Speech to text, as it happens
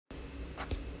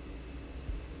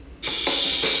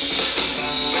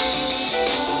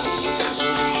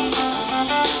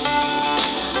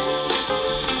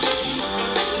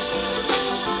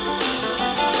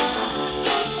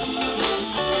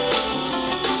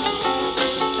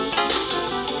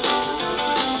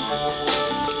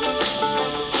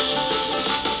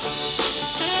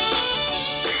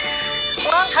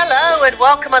and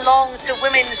welcome along to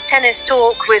Women's Tennis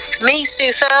Talk with me,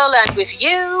 Sue Thurl, and with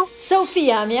you, Sophie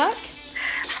Amiak.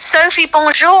 Sophie,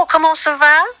 bonjour, comment ça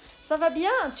va? Ça va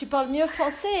bien, tu parles mieux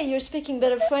français. You're speaking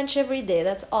better French every day.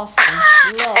 That's awesome.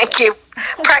 Thank you.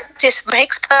 Practice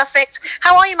makes perfect.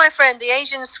 How are you, my friend? The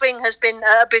Asian swing has been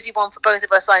a busy one for both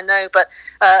of us, I know, but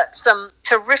some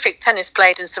terrific tennis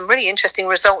played and some really interesting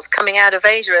results coming out of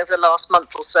Asia over the last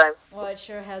month or so. Well, it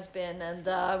sure has been,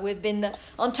 and we've been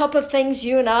on top of things,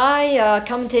 you and I,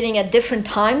 commentating at different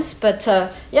times, but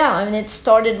it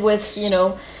started with,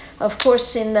 of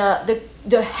course, in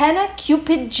the Hana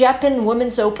Cupid Japan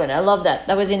Women's Open. I love that.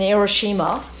 That was in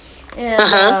Hiroshima.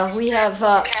 And we have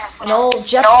an old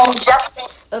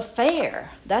Japanese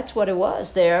affair. That's what it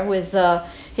was there with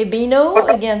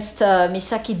Hibino against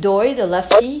Misaki Doi, the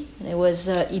lefty. And it was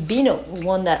Hibino who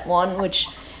won that one, which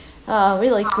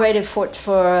really great effort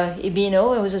for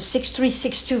Hibino. It was a 6-3,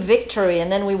 6-2 victory.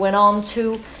 And then we went on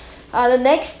to the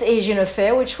next Asian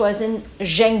affair, which was in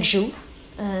Zhengzhou.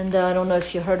 And I don't know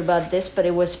if you heard about this, but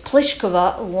it was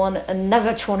Pliskova who won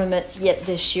another tournament yet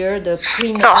this year, the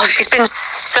Queen. Oh, she's been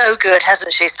so good,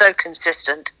 hasn't she? So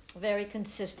consistent. Very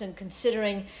consistent,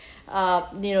 considering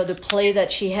the play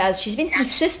that she has. She's been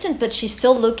consistent, but she's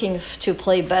still looking to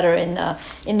play better in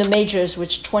the majors,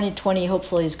 which 2020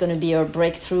 hopefully is going to be her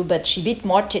breakthrough. But she beat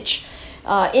Martic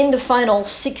in the final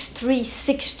 6-3,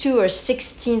 6-2, her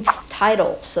 16th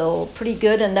title. So pretty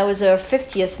good. And that was her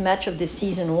 50th match of the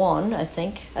season one, I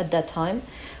think, at that time.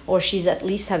 Or she's at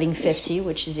least having 50,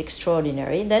 which is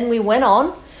extraordinary. Then we went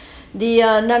on the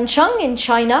Nanchang in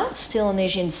China, still on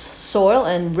Asian soil,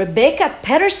 and Rebecca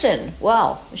Peterson.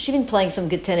 Wow, she's been playing some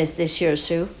good tennis this year,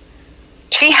 Sue.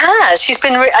 She has. She's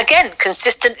been, again,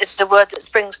 consistent is the word that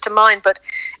springs to mind, but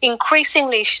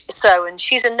increasingly so. And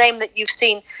she's a name that you've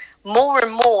seen more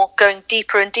and more going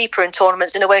deeper and deeper in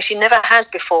tournaments in a way she never has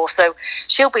before. So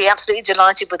she'll be absolutely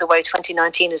delighted with the way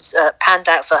 2019 has panned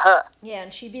out for her. Yeah,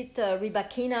 and she beat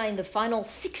Rybakina in the final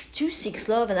 6-2,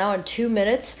 6-love, an hour and 2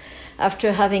 minutes.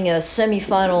 After having a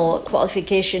semi-final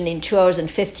qualification in 2 hours and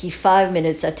 55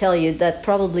 minutes, I tell you, that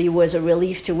probably was a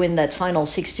relief to win that final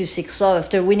 6-2, 6-love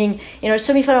after winning in our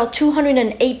semi-final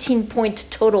 218-point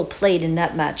total played in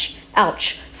that match.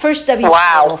 Ouch. First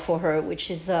WTA for her, which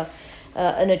is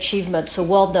an achievement. So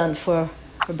well done for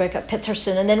Rebecca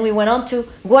Peterson. And then we went on to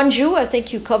Gwangju. I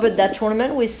think you covered that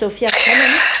tournament with Sofia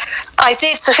Kenin. I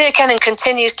did. Sofia Kenin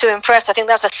continues to impress. I think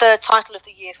that's a third title of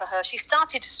the year for her. She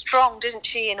started strong, didn't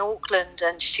she, in Auckland,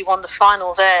 and she won the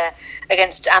final there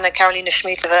against Anna Karolina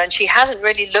Schmiedlova, and she hasn't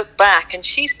really looked back, and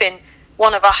she's been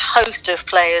one of a host of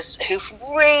players who've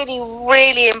really,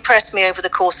 really impressed me over the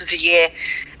course of the year,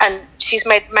 and she's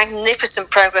made magnificent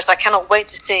progress. I cannot wait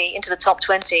to see into the top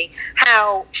 20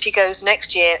 how she goes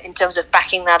next year in terms of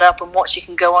backing that up and what she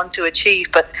can go on to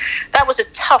achieve. But that was a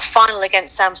tough final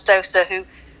against Sam Stosur, who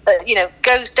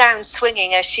goes down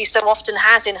swinging as she so often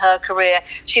has in her career.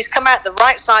 She's come out the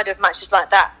right side of matches like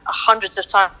that hundreds of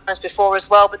times before as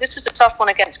well, but this was a tough one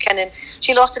against Kenin.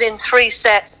 She lost it in 3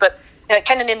 sets, but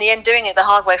Kenin in the end doing it the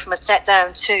hard way from a set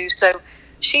down too. So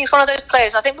she's one of those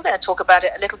players, I think we're going to talk about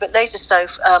it a little bit later,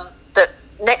 Soph, that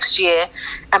next year,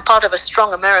 and part of a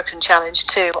strong American challenge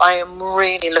too, I am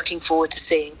really looking forward to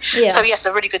seeing. Yeah. So yes,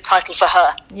 a really good title for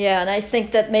her. Yeah, and I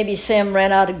think that maybe Sam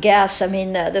ran out of gas. I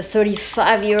mean, the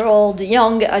 35-year-old,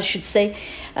 young, I should say,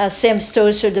 Sam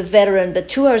Stosur, the veteran, but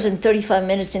 2 hours and 35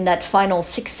 minutes in that final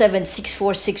 6-7,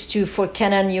 6-4, 6-2 for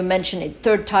Kenin. You mentioned it,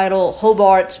 third title,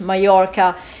 Hobart,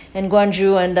 Mallorca, and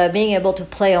Gwangju, and being able to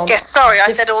play on. Yes, sorry, I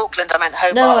said Auckland, I meant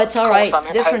Hobart. No, it's all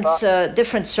right.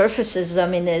 Different surfaces. I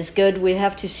mean, is good. We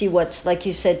have to see what, like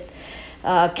you said,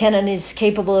 Kenin is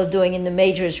capable of doing in the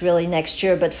majors really next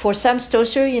year. But for Sam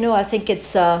Stosur, I think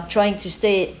it's trying to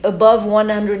stay above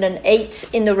 108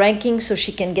 in the ranking so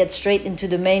she can get straight into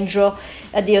the main draw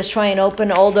at the Australian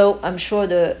Open, although I'm sure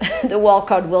the wild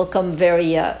card will come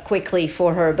very quickly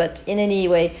for her. But in any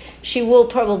way, she will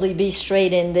probably be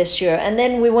straight in this year. And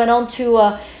then we went on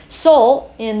to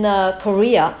Seoul in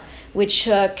Korea, which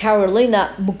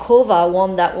Karolina Muchova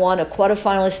won that one, a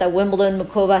quarterfinalist at Wimbledon.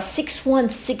 Muchova 6-1,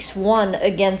 6-1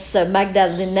 against Magda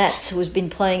Linette, who's been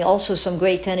playing also some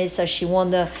great tennis as she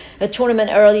won a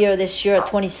tournament earlier this year at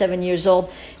 27 years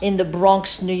old in the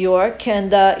Bronx, New York. And,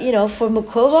 for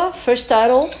Muchova, first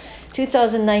title,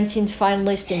 2019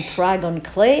 finalist in Prague on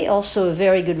clay, also a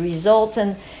very good result.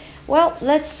 And Well,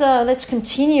 let's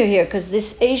continue here because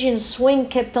this Asian swing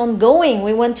kept on going.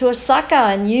 We went to Osaka,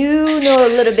 and you know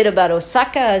a little bit about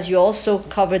Osaka as you also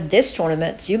covered this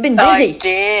tournament. You've been busy. I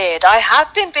did. I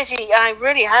have been busy. I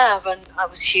really have, and I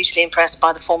was hugely impressed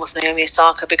by the form of Naomi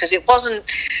Osaka because it wasn't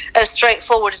as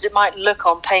straightforward as it might look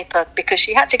on paper. Because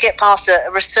she had to get past a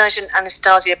resurgent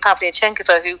Anastasia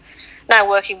Pavlyuchenkova, who now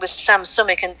working with Sam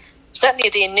Sumik, and certainly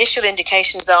the initial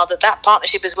indications are that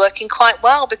partnership is working quite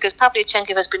well because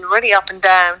Pavlyuchenkova has been really up and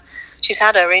down. She's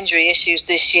had her injury issues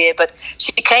this year, but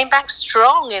she came back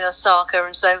strong in Osaka,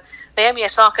 and so Naomi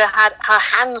Osaka had her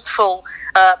hands full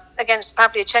against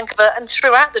Pavlyuchenkova and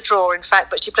throughout the draw, in fact,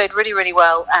 but she played really, really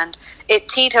well, and it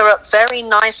teed her up very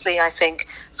nicely, I think,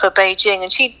 for Beijing,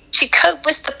 and she coped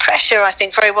with the pressure, I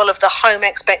think, very well of the home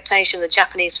expectation. The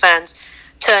Japanese fans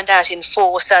turned out in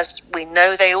force, as we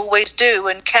know they always do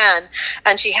and can,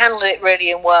 and she handled it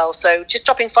really well. So just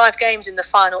dropping 5 games in the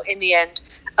final in the end,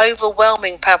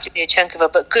 overwhelming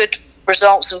Pavlyuchenkova, but good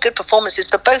results and good performances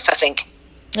for both, I think.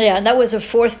 Yeah, and that was a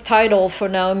 4th title for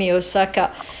Naomi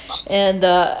Osaka. And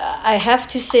I have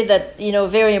to say that,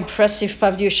 very impressive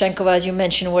Pavlyuchenkova, as you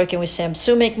mentioned, working with Sam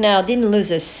Sumik now. Didn't lose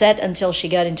a set until she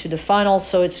got into the final.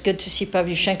 So it's good to see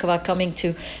Pavlyuchenkova coming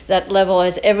to that level,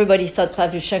 as everybody thought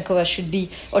Pavlyuchenkova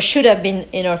should have been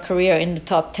in her career in the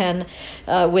top 10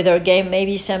 with her game.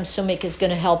 Maybe Sam Sumik is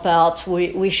going to help out.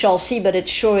 We shall see, but it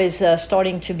sure is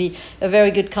starting to be a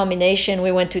very good combination.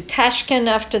 We went to Tashkent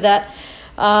after that.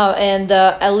 And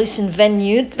Alison Van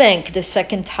Uytvanck, the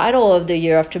 2nd title of the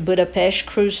year after Budapest,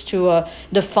 cruised to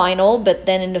the final. But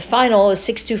then in the final, a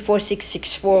 6-2, 4-6,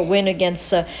 6-4 win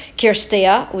against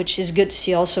Kirstea, which is good to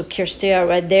see also Kirstea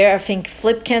right there. I think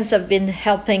Flipkens have been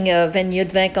helping Van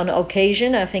Uytvanck on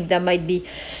occasion. I think that might be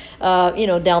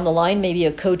down the line, maybe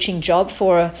a coaching job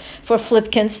for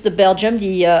Flipkens, the Belgium,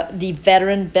 the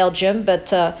veteran Belgium.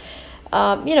 But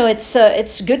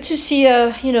it's good to see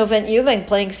Van Uytvanck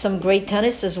playing some great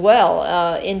tennis as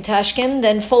well in Tashkent,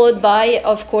 then followed by,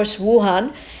 of course,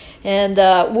 Wuhan. And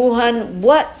Wuhan,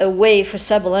 what a way for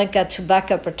Sabalenka to back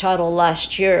up her title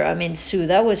last year. I mean, Sue,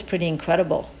 that was pretty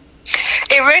incredible.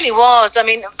 It really was. I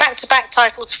mean, back-to-back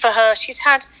titles for her. She's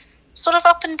had sort of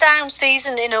up and down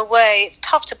season in a way. It's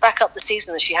tough to back up the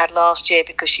season that she had last year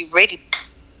because she really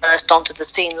burst onto the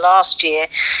scene last year.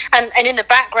 And in the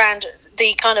background,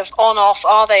 the kind of on-off,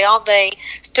 aren't they,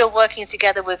 still working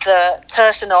together with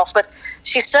Tursunov. But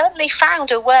she certainly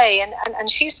found a way,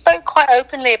 and she spoke quite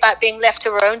openly about being left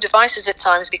to her own devices at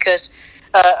times because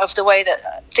of the way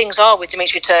that things are with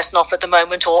Dmitry Tursunov at the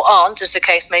moment, or aren't, as the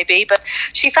case may be. But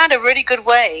she found a really good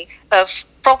way of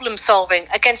problem solving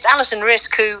against Alison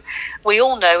Riske, who we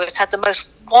all know has had the most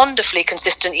wonderfully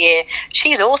consistent year.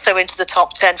 She's also into the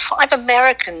top 10. 5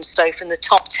 Americans, Soph, in the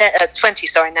top 10, 20,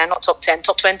 sorry, now not top 10,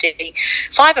 top 20.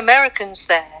 5 Americans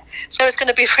there. So it's going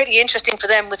to be really interesting for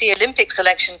them with the Olympic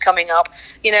selection coming up.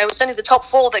 It's only the top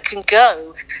 4 that can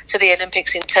go to the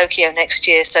Olympics in Tokyo next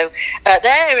year. So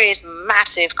there is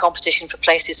massive competition for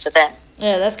places for them.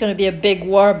 Yeah, that's going to be a big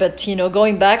war. But,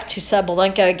 going back to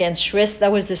Sabalenka against Riske,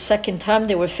 that was the 2nd time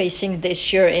they were facing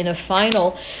this year in a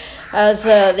final. As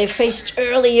they faced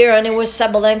earlier, and it was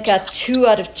Sabalenka 2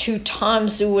 out of 2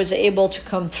 times who was able to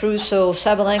come through. So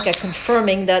Sabalenka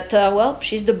confirming that,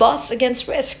 she's the boss against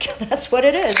Riske. That's what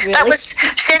it is, really. That was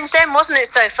Shenzhen, wasn't it,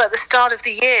 Sophie, at the start of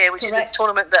the year, which Correct. is a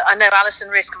tournament that I know Alison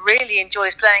Riske really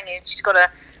enjoys playing in. She's got a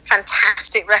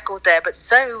fantastic record there, but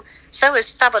so is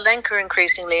Sabalenka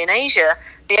increasingly in Asia.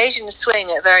 The Asian swing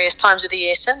at various times of the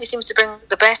year certainly seems to bring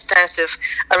the best out of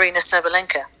Aryna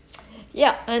Sabalenka.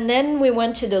 Yeah, and then we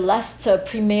went to the last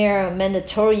premier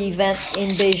mandatory event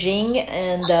in Beijing,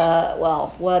 and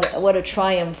what a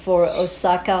triumph for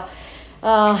Osaka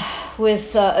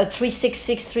with a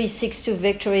 3-6, 3-6-2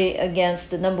 victory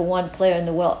against the number 1 player in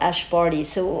the world, Ash Barty.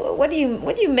 So what do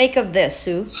you make of this,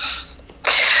 Sue?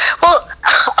 Well,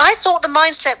 I thought the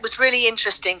mindset was really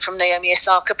interesting from Naomi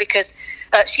Osaka because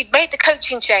she'd made the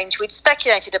coaching change. We'd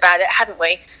speculated about it, hadn't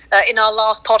we, in our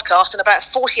last podcast, and about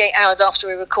 48 hours after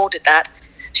we recorded that,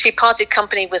 she parted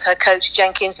company with her coach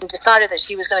Jenkins and decided that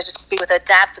she was going to just be with her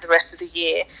dad for the rest of the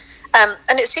year.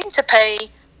 And it seemed to pay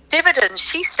dividends.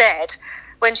 She said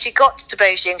when she got to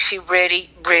Beijing, she really,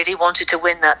 really wanted to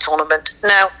win that tournament.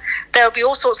 Now, there'll be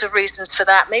all sorts of reasons for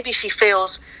that. Maybe she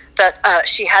feels that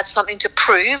she had something to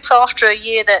prove after a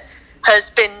year that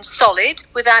has been solid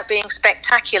without being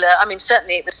spectacular. I mean,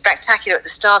 certainly it was spectacular at the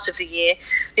start of the year,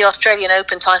 the Australian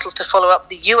Open title to follow up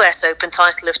the US Open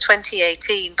title of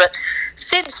 2018. But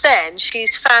since then,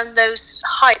 she's found those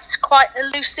heights quite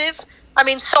elusive. I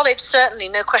mean, solid, certainly,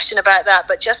 no question about that,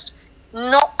 but just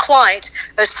not quite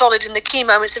as solid in the key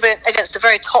moments against the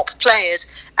very top players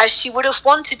as she would have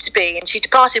wanted to be. And she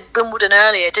departed Wimbledon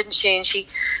earlier, didn't she? And she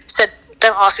said,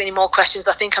 "Don't ask me any more questions.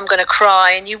 I think I'm going to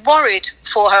cry." And you worried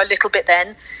for her a little bit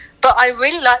then. But I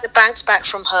really liked the bounce back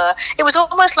from her. It was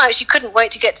almost like she couldn't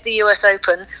wait to get to the US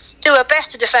Open, do her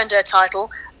best to defend her title,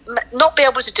 not be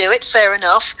able to do it, fair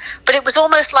enough. But it was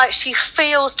almost like she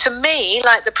feels to me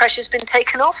like the pressure's been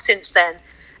taken off since then.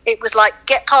 It was like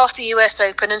get past the US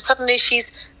Open and suddenly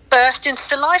she's burst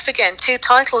into life again. 2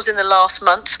 titles in the last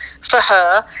month for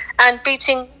her and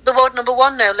beating the world number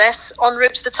 1, no less, en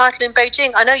route to the title in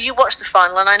Beijing. I know you watched the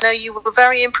final and I know you were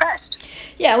very impressed.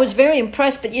 Yeah, I was very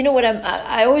impressed, but you know what,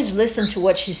 I always listen to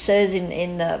what she says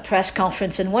in the press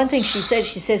conference, and one thing she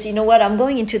says, you know what, I'm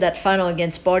going into that final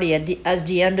against Barty as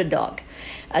the underdog,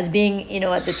 as being, you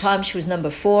know, at the time she was number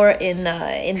 4 in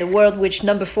the world, which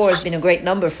number 4 has been a great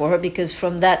number for her because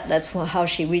from that's how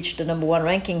she reached the number 1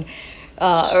 ranking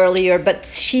earlier. But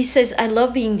she says, I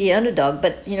love being the underdog.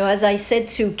 But, you know, as I said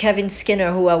to Kevin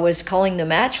Skinner, who I was calling the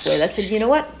match with, I said, you know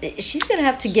what, she's going to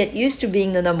have to get used to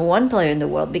being the number 1 player in the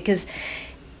world because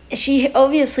she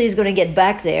obviously is going to get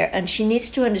back there and she needs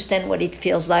to understand what it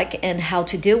feels like and how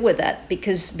to deal with that,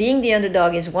 because being the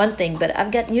underdog is one thing, but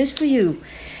I've got news for you.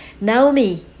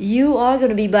 Naomi, you are going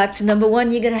to be back to number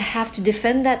 1. You're going to have to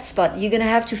defend that spot. You're going to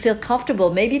have to feel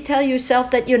comfortable. Maybe tell yourself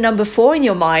that you're number 4 in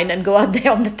your mind and go out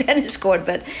there on the tennis court.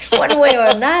 But one way or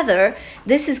another,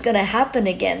 this is going to happen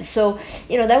again. So,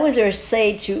 you know, that was her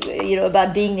say to, you know,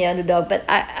 about being the underdog. But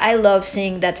I love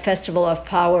seeing that festival of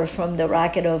power from the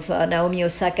racket of Naomi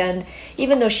Osaka. And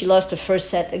even though she lost the first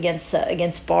set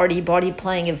against Barty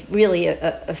playing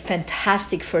a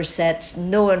fantastic first set,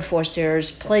 no unforced errors,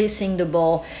 placing the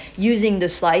ball, using the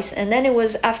slice. And then it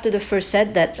was after the first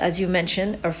set that, as you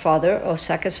mentioned, her father,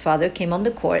 Osaka's father, came on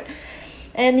the court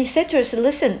and he said to her,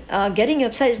 listen, getting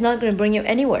upset is not going to bring you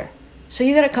anywhere, so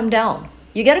you got to come down.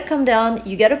 You got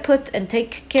to put and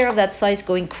take care of that slice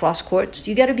going cross court.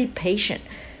 You got to be patient.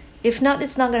 If not,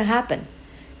 it's not going to happen,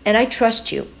 and I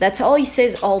trust you. That's all he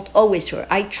says always to her.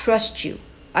 I trust you.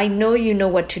 I know you know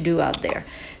what to do out there.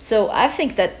 So I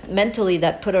think that mentally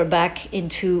that put her back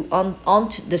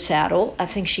onto the saddle. I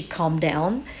think she calmed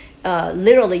down.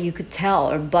 Literally, you could tell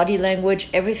her body language,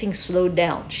 everything slowed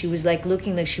down. She was like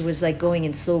looking like she was like going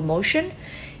in slow motion,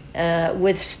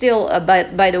 with still,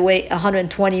 by the way,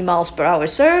 120 miles per hour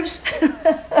serves.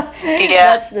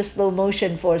 Yeah. That's the slow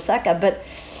motion for Osaka. But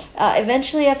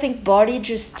eventually, I think Barty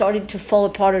just started to fall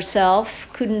apart herself.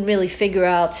 Couldn't really figure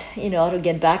out, you know, how to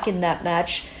get back in that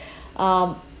match.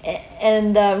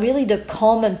 And really the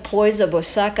calm and poise of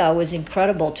Osaka was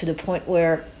incredible, to the point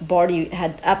where Barty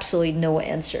had absolutely no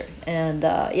answer. And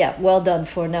well done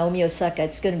for Naomi Osaka.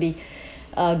 It's going to be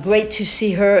great to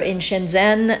see her in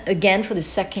Shenzhen again for the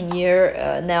second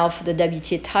year now for the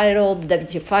WTA title, the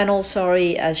WTA final,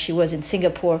 as she was in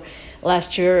Singapore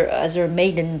last year as her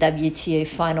maiden WTA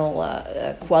final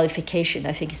qualification.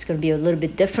 I think it's going to be a little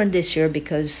bit different this year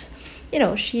because, you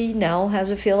know, she now has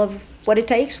a feel of what it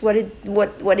takes, what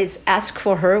is asked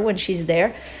for her when she's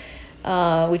there,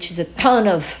 which is a ton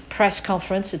of press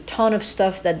conference, a ton of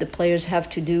stuff that the players have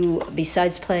to do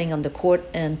besides playing on the court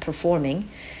and performing.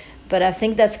 But I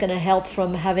think that's going to help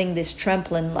from having this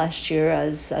trampoline last year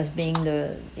as being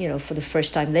for the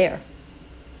first time there.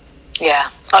 Yeah,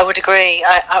 I would agree.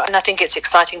 And I think it's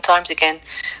exciting times again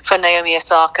for Naomi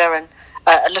Osaka, and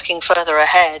looking further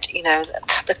ahead, you know,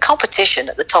 the competition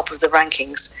at the top of the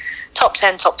rankings, top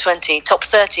 10, top 20, top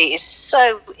 30 is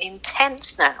so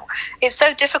intense now. It's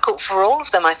so difficult for all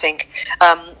of them, I think.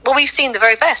 We've seen the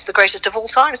very best, the greatest of all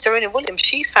time, Serena Williams.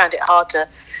 She's found it hard to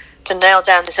nail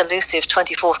down this elusive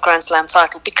 24th Grand Slam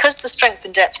title because the strength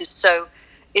and depth is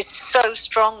so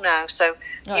strong now. So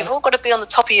you've all got to be on the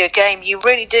top of your game. You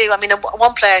really do. I mean,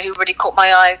 one player who really caught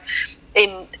my eye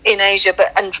in Asia,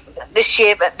 and this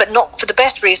year, but not for the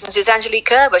best reasons, is Angelique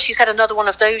Kerber. She's had another one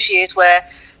of those years where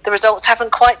the results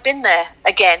haven't quite been there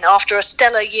again after a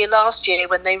stellar year last year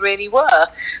when they really were.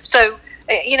 So,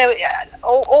 you know,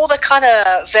 all the kind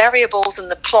of variables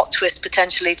and the plot twist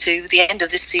potentially to the end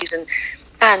of this season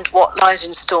and what lies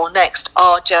in store next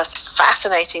are just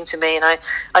fascinating to me. And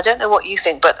I don't know what you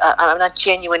think, but I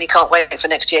genuinely can't wait for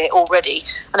next year already.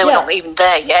 I know we're not even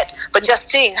there yet, but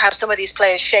just seeing how some of these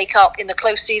players shake up in the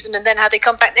close season and then how they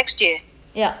come back next year.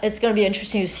 Yeah, it's going to be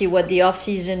interesting to see what the off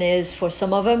season is for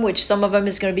some of them, which some of them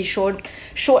is going to be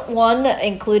short one,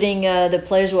 including the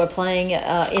players who are playing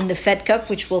in the Fed Cup,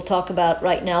 which we'll talk about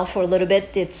right now for a little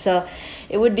bit.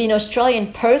 It would be in Australia,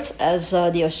 in Perth, as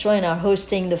the Australians are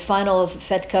hosting the final of the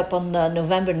Fed Cup on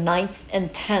November 9th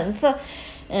and 10th.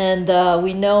 And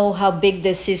we know how big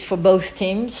this is for both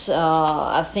teams.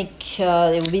 I think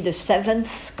it will be the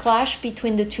 7th clash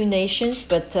between the two nations,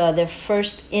 but they're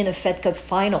first in a Fed Cup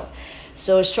final.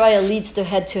 So Australia leads the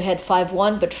head-to-head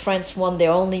 5-1, but France won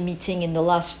their only meeting in the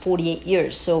last 48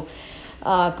 years. So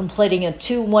completing a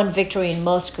 2-1 victory in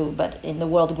Moscow, but in the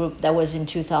World Group that was in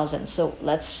 2000. So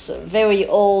that's very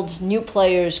old, new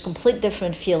players, complete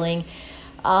different feeling.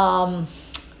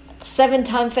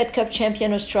 7-time Fed Cup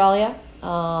champion Australia.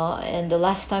 And the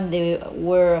last time they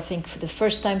were, I think, for the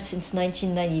first time since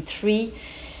 1993.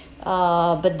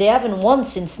 But they haven't won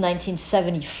since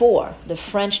 1974. The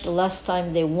French, the last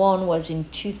time they won was in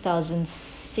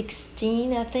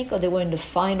 2016, I think, or they were in the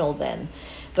final then.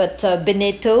 But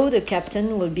Beneteau, the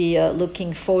captain, will be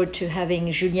looking forward to having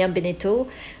Julien Beneteau,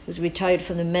 who's retired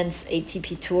from the men's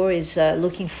ATP Tour, is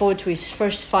looking forward to his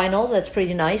first final. That's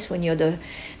pretty nice when you're the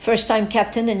first-time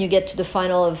captain and you get to the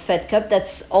final of Fed Cup.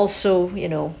 That's also,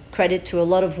 credit to a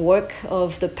lot of work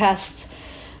of the past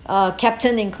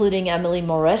captain, including Amélie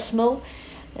Mauresmo.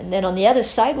 And then on the other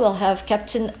side, we'll have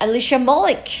Captain Alicia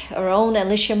Molik, our own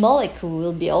Alicia Molik, who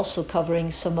will be also covering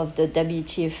some of the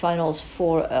WTA finals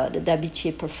for the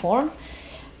WTA Perform.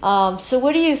 So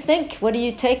what do you think? What do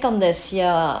you take on this?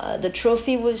 Yeah, the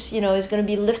trophy was, is going to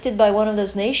be lifted by one of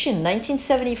those nations.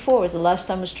 1974 was the last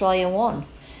time Australia won.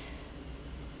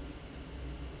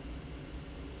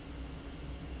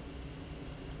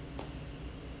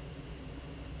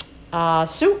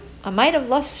 Sue, I might have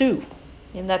lost Sue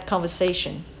in that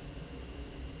conversation.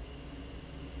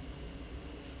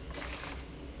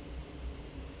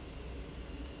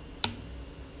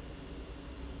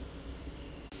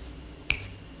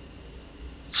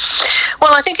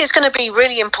 Well, I think it's going to be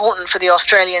really important for the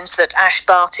Australians that Ash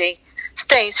Barty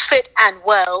stays fit and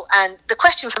well. And the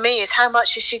question for me is, how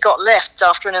much has she got left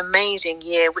after an amazing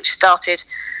year, which started,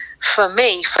 for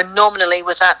me, phenomenally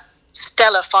with that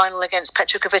stellar final against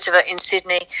Petra Kvitova in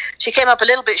Sydney. She came up a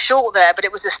little bit short there, but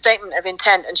it was a statement of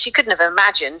intent, and she couldn't have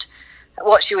imagined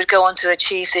what she would go on to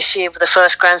achieve this year with the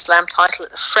first Grand Slam title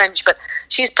at the French. But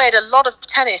she's played a lot of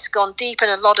tennis, gone deep in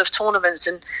a lot of tournaments,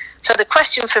 and so the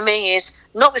question for me is,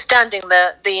 notwithstanding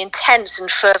the intense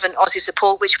and fervent Aussie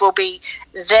support, which will be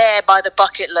there by the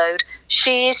bucket load,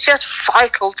 she is just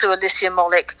vital to Alicia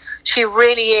Molik. She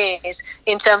really is,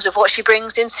 in terms of what she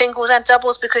brings in singles and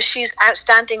doubles, because she's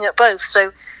outstanding at both.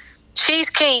 So she's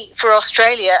key for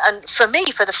Australia, and for me,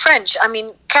 for the French. I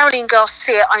mean, Caroline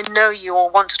Garcia, I know you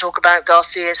all want to talk about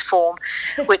Garcia's form,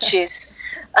 which is...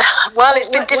 well, it's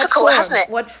been difficult, hasn't it?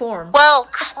 What form? Well,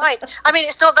 quite. I mean,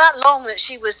 it's not that long that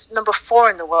she was number 4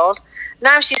 in the world.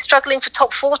 Now she's struggling for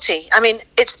top 40. I mean,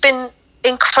 it's been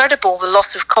incredible, the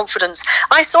loss of confidence.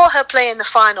 I saw her play in the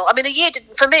final. I mean, the year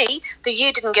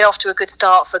didn't get off to a good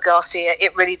start for Garcia.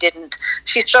 It really didn't.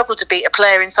 She struggled to beat a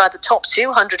player inside the top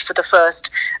 200 for the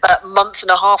first month and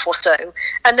a half or so.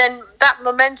 And then that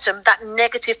momentum, that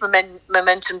negative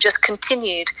momentum just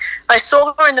continued. I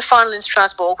saw her in the final in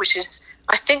Strasbourg, which is,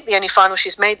 I think, the only final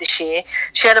she's made this year.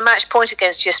 She had a match point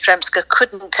against Yastremska,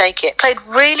 couldn't take it. Played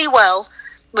really well,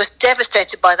 was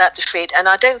devastated by that defeat, and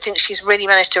I don't think she's really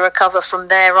managed to recover from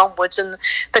there onwards, and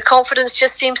the confidence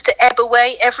just seems to ebb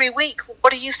away every week.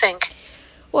 What do you think?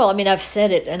 Well, I mean, I've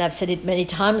said it, and I've said it many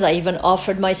times. I even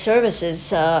offered my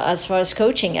services as far as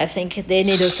coaching. I think they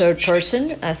need a third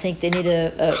person. I think they need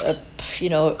a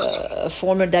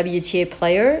former WTA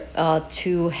player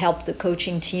to help the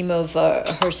coaching team of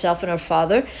herself and her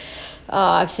father.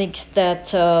 I think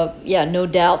that, no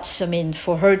doubt. I mean,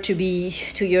 for her to be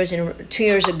 2 years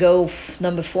ago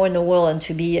number 4 in the world, and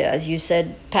to be, as you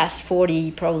said, past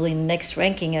 40, probably in the next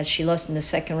ranking, as she lost in the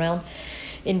second round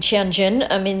in Tianjin.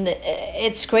 I mean,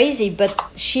 it's crazy, but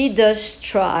she does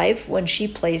thrive when she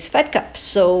plays Fed Cup.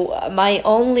 So my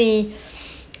only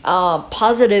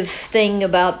positive thing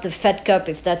about the Fed Cup,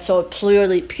 if that's all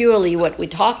purely what we're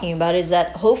talking about, is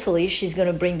that hopefully she's going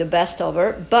to bring the best of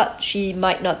her, but she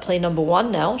might not play number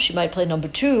 1 now. She might play number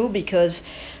 2, because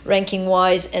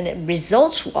ranking-wise and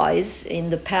results-wise, in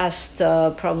the past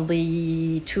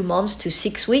probably 2 months to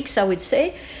 6 weeks, I would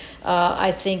say,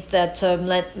 I think that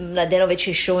Mladenovic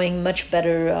is showing much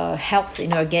better health in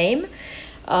her game.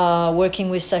 Working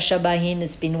with Sasha Bahin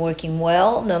has been working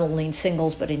well, not only in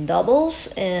singles but in doubles.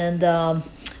 And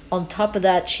on top of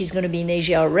that, she's going to be in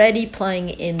Asia already, playing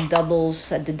in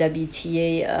doubles at the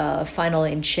WTA final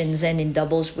in Shenzhen in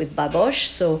doubles with Babos.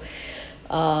 So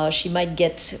she might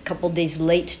get a couple days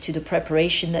late to the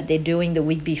preparation that they're doing the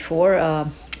week before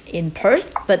in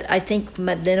Perth. But I think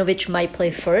Mladenovic might play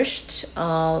first.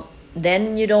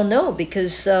 Then you don't know,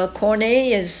 because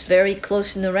Cornet is very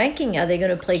close in the ranking. Are they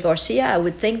going to play Garcia? I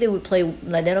would think they would play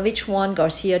Mladenovic 1,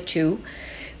 Garcia 2,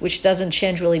 which doesn't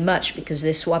change really much because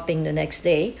they're swapping the next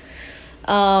day.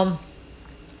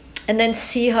 And then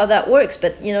see how that works.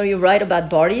 But you're right about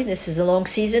Barty. This is a long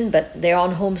season, but they're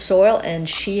on home soil, and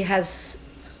she has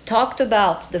talked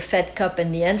about the Fed Cup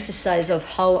and the emphasis of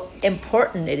how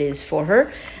important it is for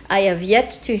her. I have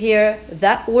yet to hear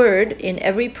that word in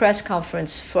every press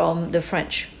conference from the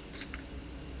French.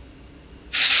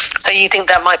 So you think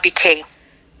that might be key?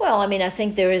 Well, I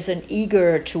think there is an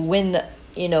eager to win,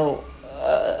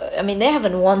 they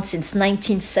haven't won since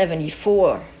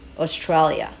 1974,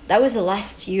 Australia. That was the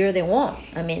last year they won.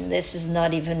 This is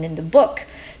not even in the book.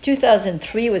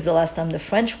 2003 was the last time the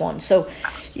French won. So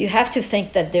you have to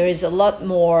think that there is a lot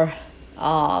more,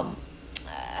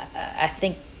 I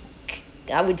think,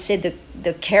 I would say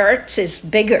the carrot is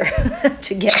bigger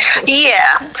to get to.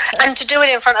 Yeah, and to do it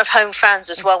in front of home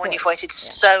fans as well when you've waited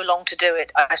so long to do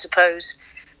it, I suppose,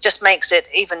 just makes it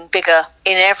even bigger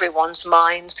in everyone's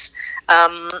minds.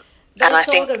 But it's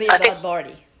all going to be about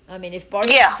Barty. If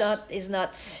Barty is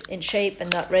not in shape and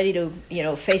not ready to,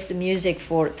 face the music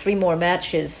for 3 more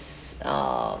matches,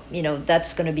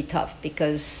 that's going to be tough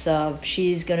because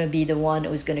she's going to be the one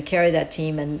who's going to carry that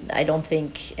team, and I don't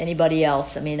think anybody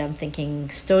else. I'm thinking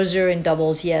Stosur in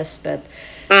doubles, yes, but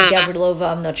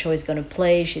Gavrilova, I'm not sure is going to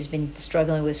play. She's been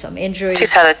struggling with some injuries.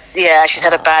 She's had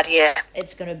a bad year.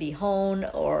 It's going to be Hone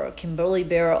or Kimberly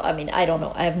Barrow. I don't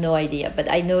know. I have no idea. But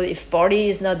I know if Barty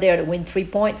is not there to win 3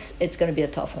 points, it's going to be a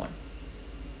tough one.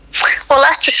 Well,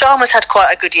 Astra Sharma's had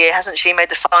quite a good year, hasn't she? Made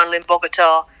the final in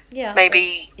Bogota. Yeah.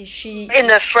 Maybe is she in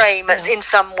the frame in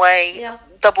some way. Yeah.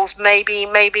 Doubles, maybe,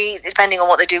 depending on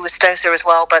what they do with Stosur as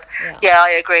well. But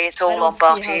I agree. It's all on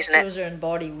Barty, isn't it? I don't see how Stosur and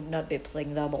Barty would not be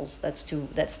playing doubles. That's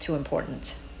too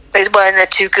important. Well, they're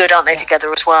too good, aren't they,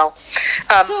 together as well?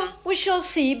 So we shall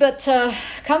see. But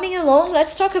coming along,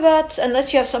 let's talk about,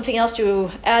 unless you have something else to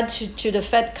add to the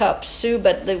Fed Cup, Sue,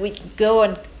 but we can go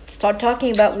and start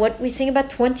talking about what we think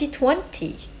about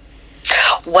 2020.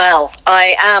 Well,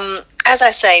 I am, as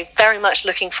I say, very much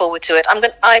looking forward to it.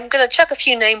 I'm going to chuck a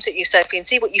few names at you, Sophie, and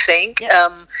see what you think.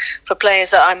 Yes. For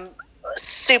players that I'm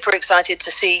super excited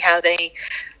to see how they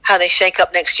shake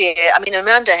up next year.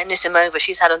 Amanda Anisimova,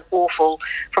 she's had an awful,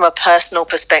 from a personal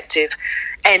perspective,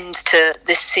 end to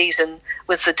this season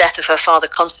with the death of her father,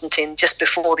 Konstantin, just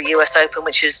before the US Open,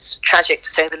 which is tragic to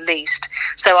say the least.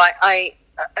 So I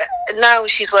now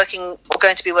she's going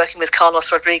to be working with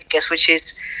Carlos Rodriguez, which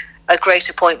is a great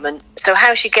appointment. So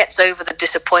how she gets over the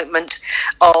disappointment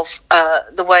of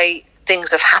the way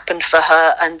things have happened for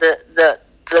her and the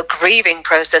grieving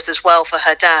process as well for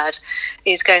her dad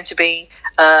is going to be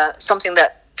something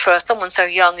that for someone so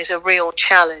young is a real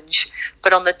challenge.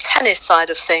 But on the tennis side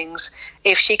of things,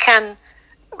 if she can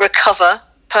recover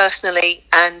personally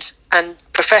and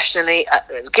professionally,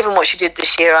 given what she did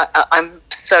this year, I'm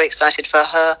so excited for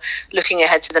her looking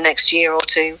ahead to the next year or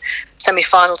two.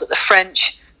 Semi-finals at the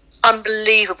French,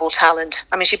 unbelievable talent.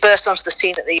 She burst onto the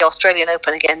scene at the Australian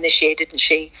Open again this year, didn't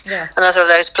she? Yeah. Another of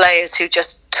those players who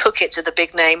just took it to the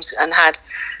big names and had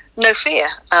no fear.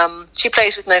 She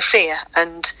plays with no fear,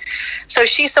 and so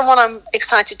she's someone I'm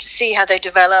excited to see how they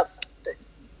develop.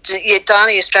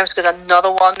 Dani Yastremska is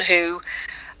another one who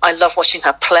I love watching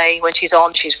her play. When she's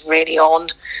on, she's really on,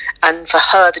 and for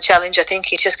her the challenge I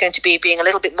think is just going to be being a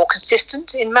little bit more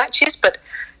consistent in matches, but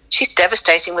she's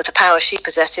devastating with the power she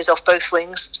possesses off both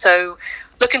wings. So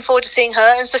looking forward to seeing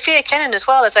her. And Sofia Kenin as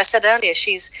well, as I said earlier,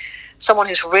 she's someone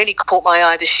who's really caught my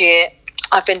eye this year.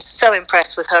 I've been so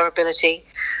impressed with her ability.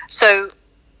 So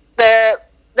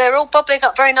they're all bubbling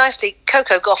up very nicely.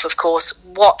 Coco Gauff, of course,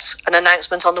 what an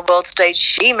announcement on the world stage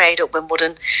she made at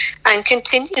Wimbledon and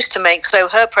continues to make. So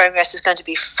her progress is going to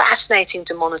be fascinating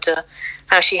to monitor,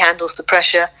 how she handles the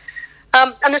pressure.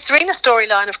 And the Serena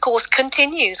storyline, of course,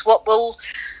 continues. What will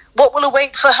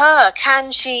await for her?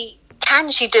 Can she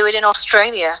do it in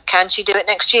Australia? Can she do it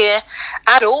next year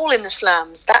at all in the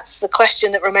slams? That's the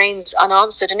question that remains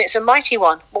unanswered, and it's a mighty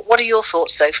one. What are your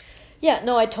thoughts, Soph? Yeah,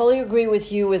 no, I totally agree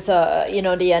with you with the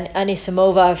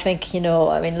Anisimova. I think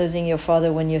losing your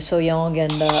father when you're so young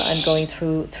and going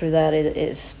through that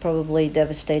is probably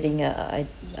devastating.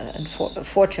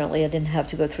 Unfortunately, I didn't have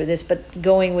to go through this, but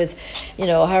going with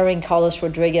hiring Carlos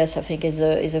Rodriguez, I think is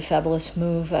a fabulous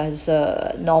move. As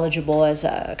knowledgeable as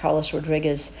Carlos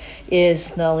Rodriguez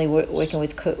is, not only working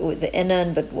with the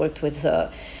Inan, but worked with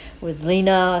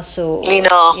Lena, so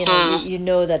you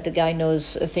know that the guy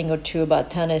knows a thing or two about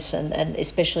tennis and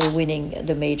especially winning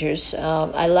the majors.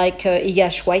 I like Iga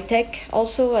Swiatek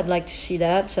also. I'd like to see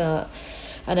that.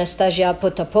 Anastasia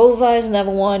Potapova is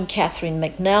another one. Catherine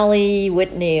McNally,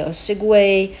 Whitney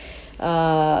Osigwe.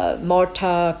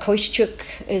 Marta Kostyuk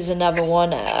is another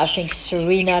one. I think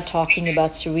Serena, talking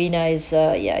about Serena,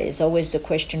 is always the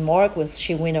question mark. Will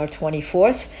she win her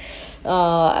 24th?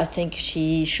 I think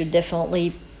she should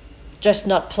definitely just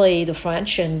not play the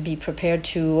French and be prepared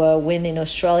to win in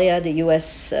Australia, the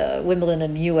US, Wimbledon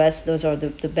and the US. Those are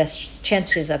the best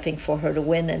chances, I think, for her to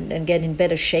win and get in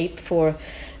better shape for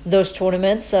those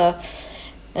tournaments.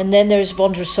 And then there's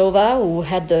Vondrousova, who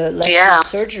had the left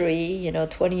surgery,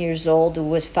 20 years old, who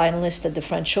was finalist at the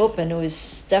French Open, who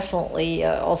is definitely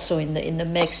also in the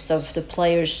mix of the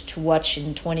players to watch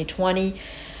in 2020.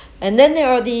 And then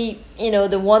there are the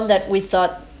one that we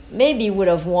thought maybe would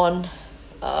have won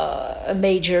a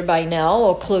major by now,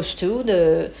 or close to,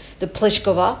 the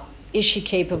Pliskova. Is she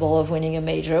capable of winning a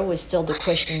major? The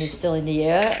question is still in the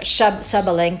air.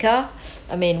 Sabalenka.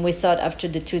 I mean, we thought after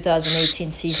the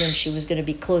 2018 season she was going to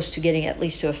be close to getting at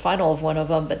least to a final of one of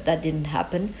them, but that didn't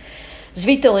happen.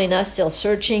 Svitolina still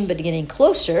searching, but getting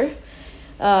closer.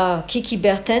 Kiki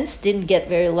Bertens didn't get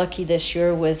very lucky this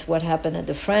year with what happened at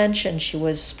the French, and she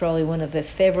was probably one of the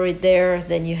favorite there.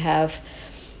 Then you have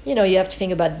to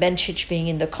think about Bencic being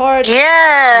in the card.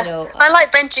 Yeah, I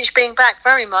like Bencic being back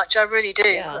very much. I really do.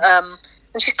 Yeah.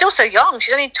 And she's still so young.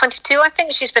 She's only 22. I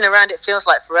think she's been around, it feels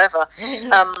like forever. I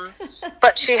know.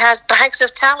 But she has bags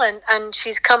of talent, and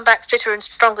she's come back fitter and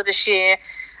stronger this year,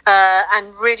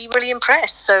 and really, really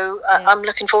impressed. So I'm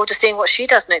looking forward to seeing what she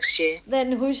does next year.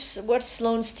 Then what's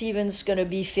Sloane Stephens going to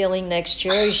be feeling next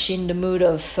year? Is she in the mood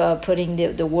of putting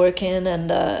the work in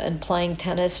and playing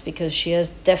tennis? Because she has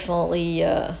definitely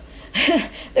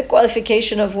the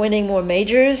qualification of winning more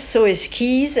majors. So is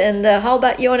Keys. And how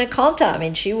about Johanna Konta? I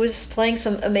mean, she was playing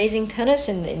some amazing tennis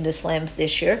in the slams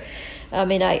this year. I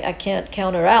mean, I can't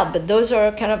count her out, but those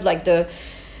are kind of like the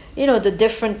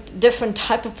different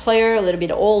type of player, a little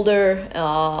bit older,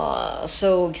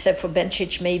 so except for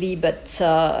Bencic maybe, but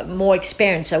more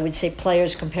experienced, I would say,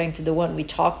 players comparing to the one we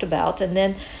talked about. And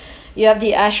then you have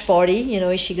the Ash Barty.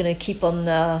 Is she going to keep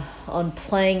on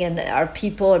playing, and are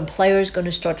people and players going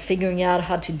to start figuring out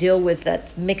how to deal with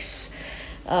that mixed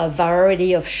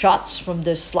variety of shots, from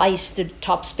the slice to the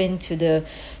topspin to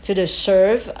the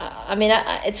serve? I mean,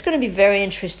 it's going to be very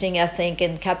interesting, I think,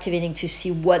 and captivating to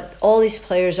see what all these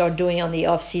players are doing on the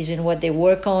off season, what they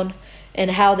work on, and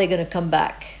how they're going to come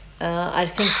back. I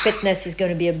think fitness is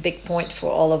going to be a big point for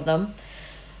all of them.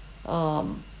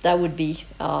 That would be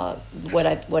what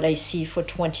I see for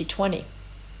 2020.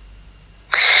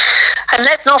 And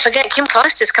let's not forget Kim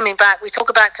Clijsters coming back. We talk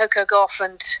about Coco Gauff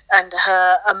and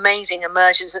her amazing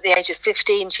emergence at the age of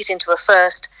 15. She's into her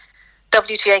first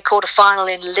WTA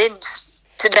quarterfinal in Linz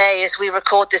today as we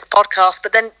record this podcast.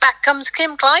 But then back comes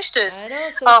Kim Clijsters after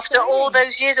exciting. All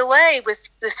those years away with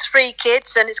the 3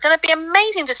 kids, and it's going to be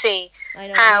amazing to see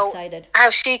how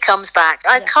she comes back.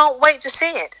 I can't wait to see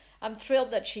it. I'm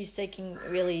thrilled that she's taking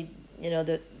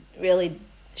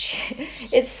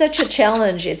it's such a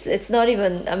challenge. It's not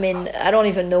even, I mean, I don't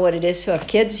even know what it is to have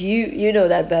kids. You know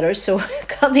that better. So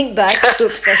coming back to a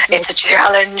professional it's a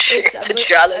challenge. It's a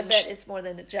challenge. I bet it's more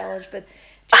than a challenge, but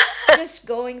just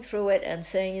going through it and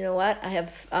saying, you know what,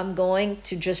 I'm going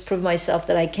to just prove myself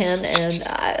that I can.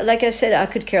 And like I said, I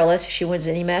could care less if she wins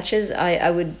any matches.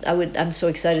 I'm so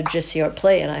excited to just see her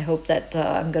play, and I hope that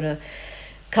I'm gonna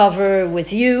cover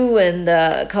with you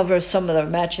and cover some of their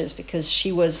matches, because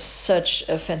she was such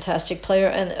a fantastic player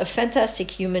and a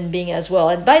fantastic human being as well.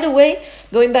 And by the way,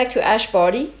 going back to Ash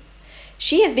Barty,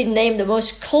 she has been named the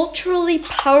most culturally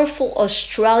powerful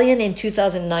Australian in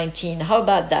 2019. How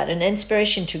about that? An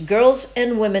inspiration to girls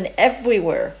and women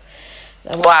everywhere.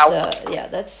 Wow.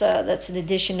 That's an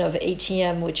edition of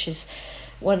ATM, which is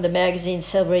one of the magazines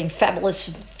celebrating fabulous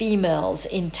females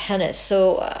in tennis.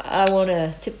 So I want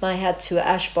to tip my hat to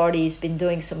Ash Barty. He's been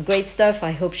doing some great stuff.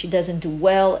 I hope she doesn't do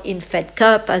well in Fed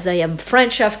Cup, as I am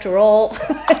French after all.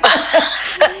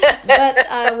 But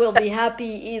I will be happy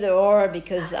either or,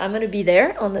 because I'm going to be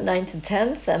there on the 9th and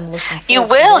 10th. I'm looking forward You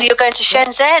will. You're going to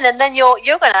Shenzhen, and then you're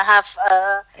going to have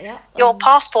your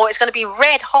passport is going to be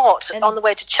red hot on the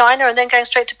way to China, and then going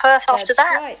straight to Perth after that.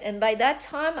 That's right. And by that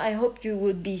time, I hope you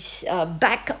would be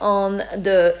back on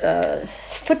the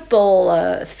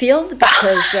football field,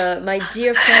 because my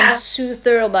dear friend Sue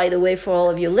Thurl, by the way, for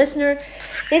all of you listeners,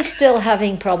 is still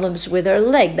having problems with her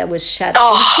leg that was shattered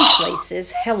in 2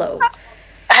 places. Hello.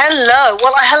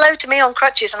 Well, hello to me on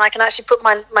crutches, and I can actually put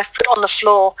my foot on the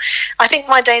floor. I think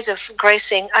my days of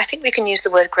gracing, I think we can use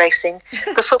the word gracing,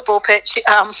 the football pitch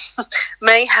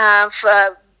may have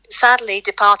sadly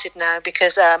departed now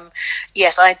because,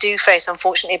 yes, I do face,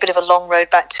 unfortunately, a bit of a long road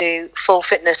back to full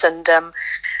fitness and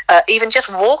even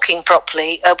just walking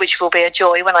properly, which will be a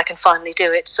joy when I can finally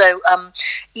do it. So,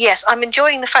 yes, I'm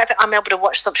enjoying the fact that I'm able to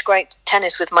watch such great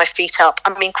tennis with my feet up.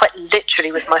 I mean, quite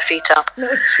literally with my feet up. No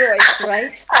choice,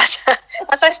 right?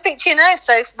 As I speak to you now,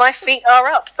 so my feet are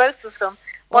up, both of them.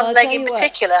 One leg in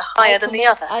particular, higher than the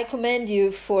other. I commend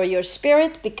you for your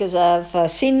spirit because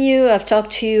I've seen you, I've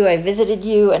talked to you, I visited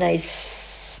you, and I've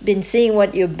been seeing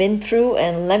what you've been through.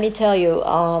 And let me tell you,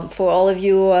 for all of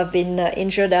you who have been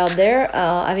injured out there,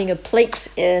 having a plate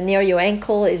near your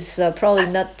ankle is probably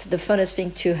not the funnest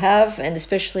thing to have, and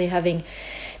especially having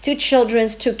 2 children,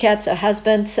 2 cats, a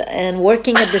husband, and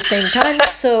working at the same time.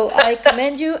 So I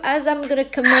commend you, as I'm going to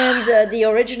commend the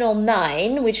original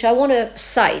 9, which I want to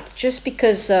cite just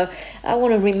because I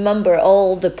want to remember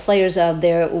all the players out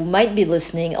there who might be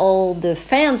listening, all the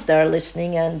fans that are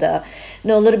listening and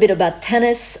know a little bit about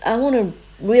tennis. I want to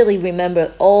really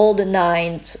remember all the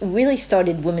 9 really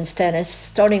started women's tennis,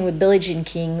 starting with Billie Jean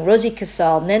King, Rosie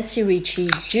Casal, Nancy Ricci,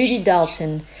 Judy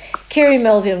Dalton, Kerry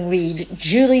Melvin Reid,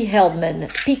 Julie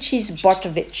Heldman, Peaches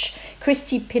Bartovich,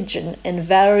 Christy Pigeon, and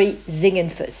Valerie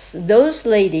Zingenfuss. Those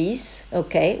ladies,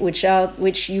 okay,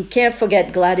 which you can't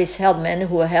forget Gladys Heldman,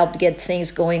 who helped get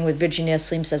things going with Virginia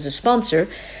Slims as a sponsor.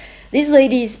 These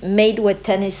ladies made what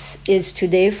tennis is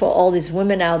today for all these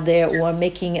women out there who are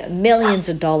making millions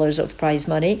of dollars of prize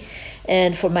money.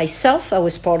 And for myself, I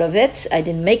was part of it. I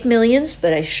didn't make millions,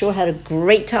 but I sure had a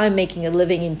great time making a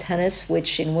living in tennis,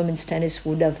 which in women's tennis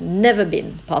would have never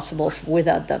been possible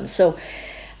without them. So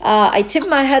I tip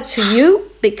my hat to you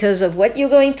because of what you're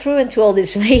going through and to all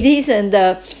these ladies. And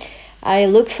I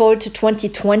look forward to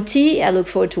 2020. I look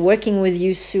forward to working with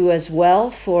you, Sue, as well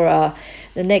for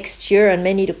the next year and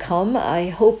many to come. I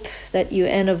hope that your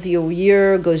end of your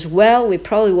year goes well. We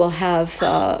probably will have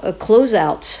a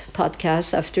closeout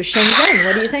podcast after Shenzhen.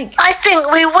 What do you think? I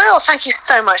think we will. Thank you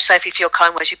so much, Sophie, for your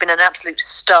kind words. You've been an absolute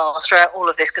star throughout all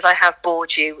of this because I have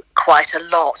bored you quite a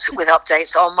lot with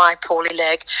updates on my poorly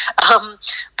leg.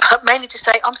 But mainly to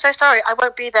say, I'm so sorry. I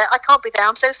won't be there. I can't be there.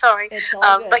 I'm so sorry. It's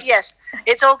all good. But yes,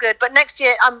 it's all good. But next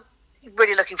year, I'm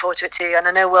really looking forward to it too, and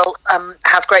I know we'll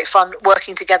have great fun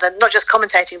working together, not just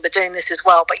commentating but doing this as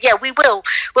well. But yeah, we will.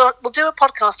 We'll do a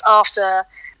podcast after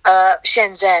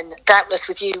Shenzhen, doubtless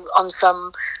with you on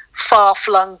some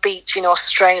far-flung beach in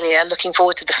Australia, looking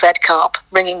forward to the Fed Cup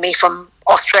bringing me from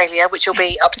Australia, which will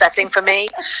be upsetting for me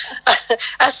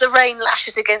as the rain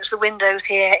lashes against the windows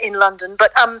here in London.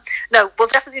 But no, we'll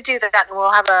definitely do that, and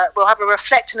we'll have a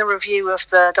reflect and a review of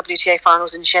the WTA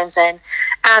finals in Shenzhen,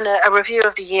 and a review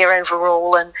of the year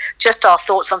overall, and just our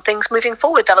thoughts on things moving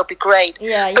forward. That'll be great.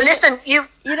 Yeah. But listen, you've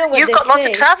got lots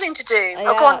of traveling to do. Yeah,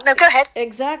 go on. No, go ahead.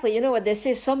 Exactly. You know what they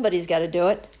say? Somebody's got to do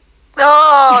it.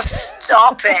 Oh,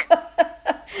 stop it.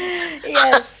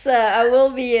 Yes, I will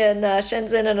be in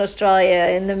Shenzhen in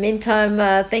Australia. In the meantime,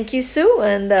 thank you, Sue.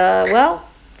 And, well,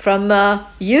 from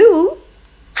you,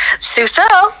 Sue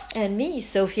Thurl, and me,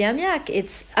 Sophie Amiak,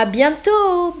 it's à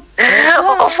bientôt.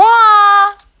 Au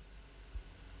revoir.